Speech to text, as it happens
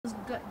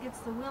Gets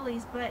the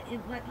willies, but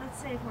let's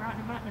say if we're out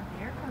and about and a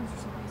bear comes or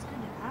something, it's good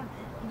to have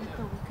it. Even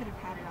though we could have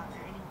had it out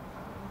there anyway.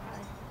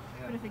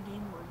 Yeah. But if a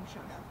game warden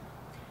showed up,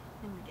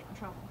 then we'd get in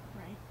trouble,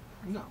 right?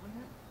 No.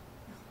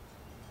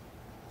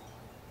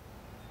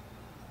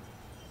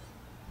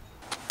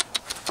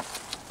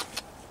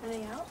 Are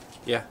they out?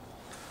 Yeah.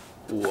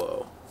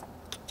 Whoa.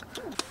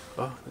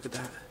 Oh, look at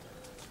that.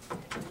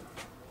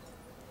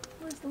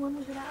 Where's the one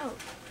with it out?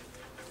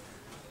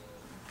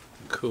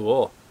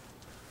 Cool.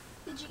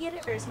 Did you get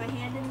it, or is my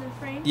hand in the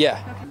frame?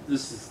 Yeah. Okay.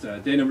 This is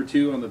day number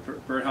 2 on the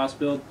Birdhouse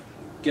build.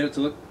 Get it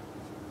to look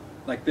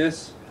like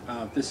this.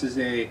 This is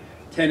a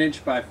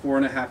 10-inch by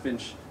 4.5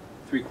 inch,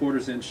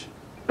 3/4 inch.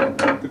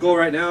 The goal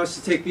right now is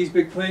to take these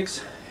big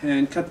planks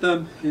and cut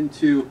them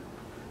into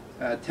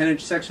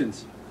 10-inch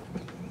sections.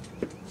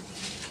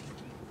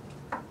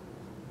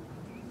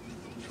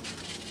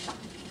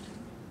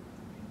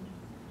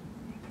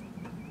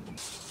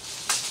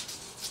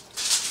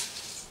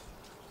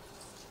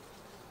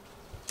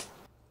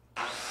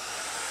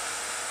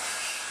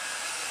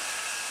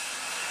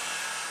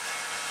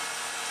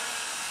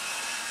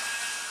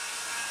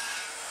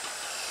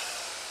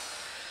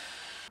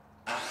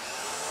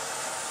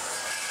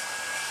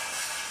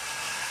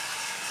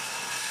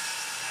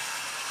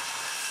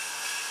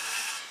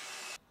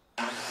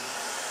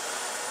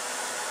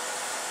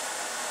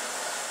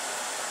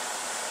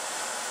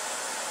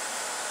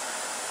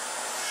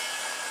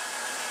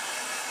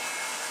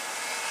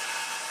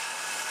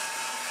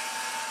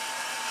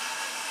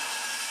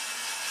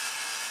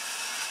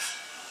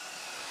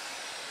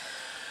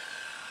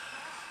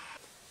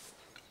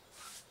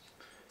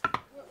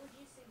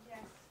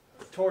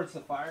 Towards the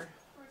fire.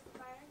 Towards the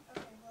fire?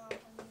 Okay, well,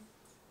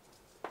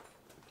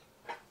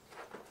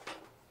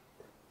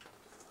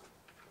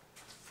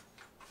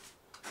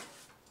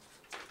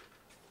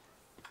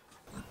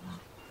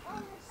 oh,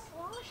 they're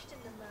sloshed in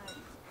the mud.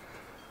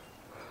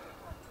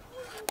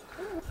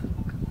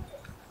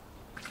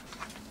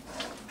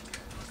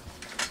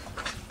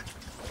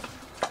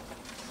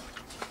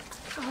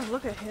 Oh,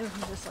 look at him.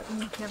 He's just like,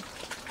 him.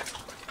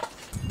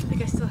 I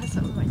think I still have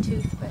something in my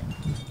tooth, but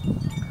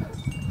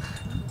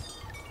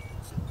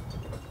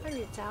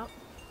maybe it's out.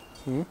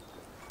 Hmm?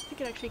 I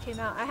think it actually came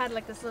out. I had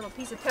like this little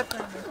piece of pepper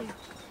in my tooth.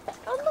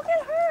 Oh, look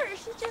at her!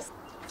 She just...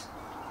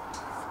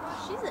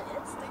 Oh, she's an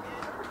instinct.